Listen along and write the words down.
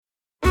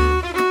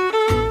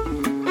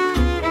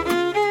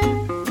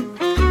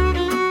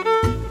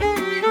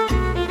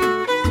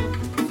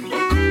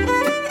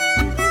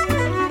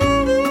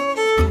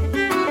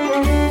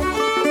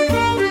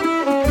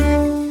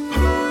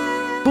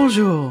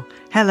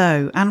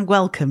Hello and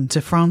welcome to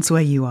France Where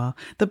You Are,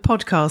 the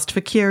podcast for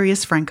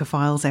curious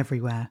Francophiles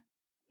everywhere.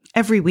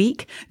 Every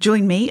week,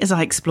 join me as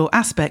I explore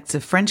aspects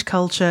of French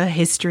culture,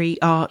 history,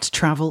 art,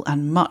 travel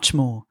and much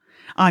more.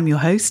 I'm your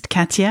host,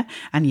 Katia,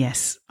 and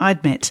yes, I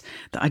admit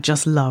that I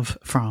just love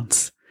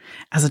France.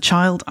 As a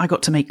child, I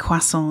got to make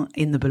croissants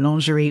in the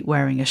boulangerie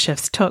wearing a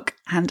chef's toque,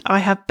 and I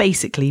have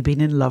basically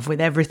been in love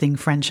with everything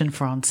French and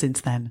France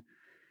since then.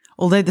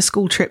 Although the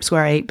school trips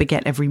where I ate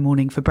baguette every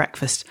morning for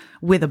breakfast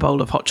with a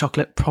bowl of hot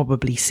chocolate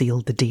probably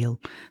sealed the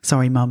deal.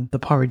 Sorry, Mum, the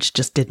porridge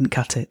just didn't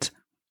cut it.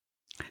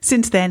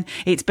 Since then,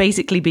 it's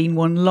basically been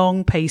one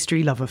long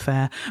pastry love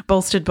affair,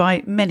 bolstered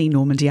by many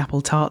Normandy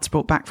apple tarts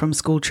brought back from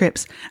school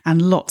trips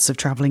and lots of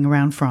travelling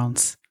around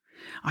France.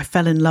 I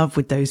fell in love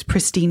with those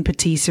pristine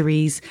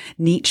patisseries,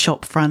 neat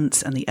shop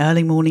fronts and the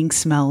early morning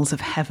smells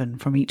of heaven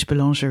from each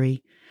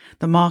boulangerie.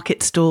 The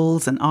market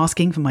stalls and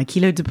asking for my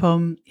kilo de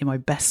pommes in my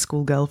best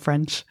schoolgirl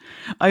French.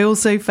 I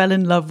also fell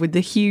in love with the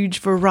huge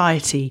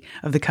variety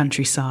of the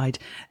countryside,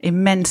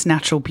 immense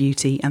natural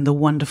beauty and the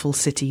wonderful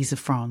cities of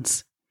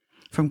France.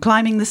 From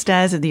climbing the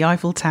stairs of the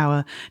Eiffel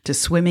Tower to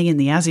swimming in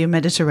the azure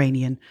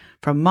Mediterranean,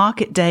 from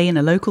market day in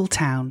a local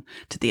town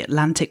to the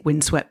Atlantic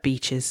windswept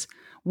beaches,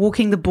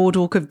 walking the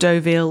boardwalk of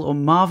Deauville or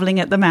marvelling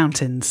at the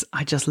mountains,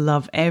 I just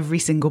love every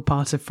single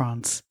part of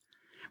France.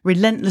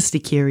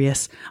 Relentlessly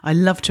curious, I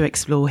love to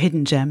explore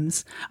hidden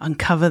gems,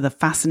 uncover the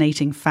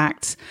fascinating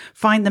facts,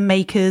 find the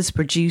makers,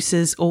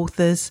 producers,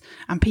 authors,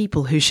 and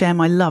people who share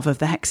my love of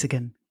the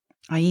hexagon.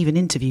 I even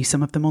interview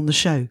some of them on the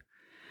show,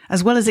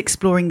 as well as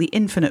exploring the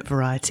infinite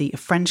variety of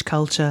French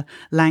culture,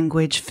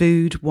 language,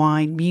 food,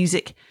 wine,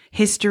 music,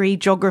 history,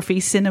 geography,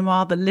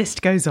 cinema, the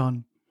list goes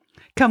on.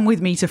 Come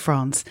with me to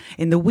France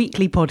in the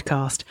weekly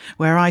podcast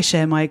where I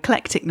share my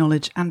eclectic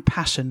knowledge and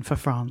passion for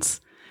France.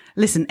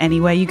 Listen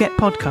anywhere you get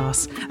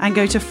podcasts and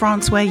go to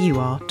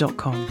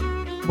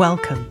francewhereyouare.com.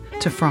 Welcome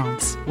to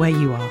France Where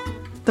You Are,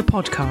 the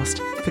podcast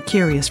for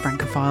curious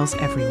Francophiles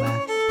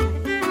everywhere.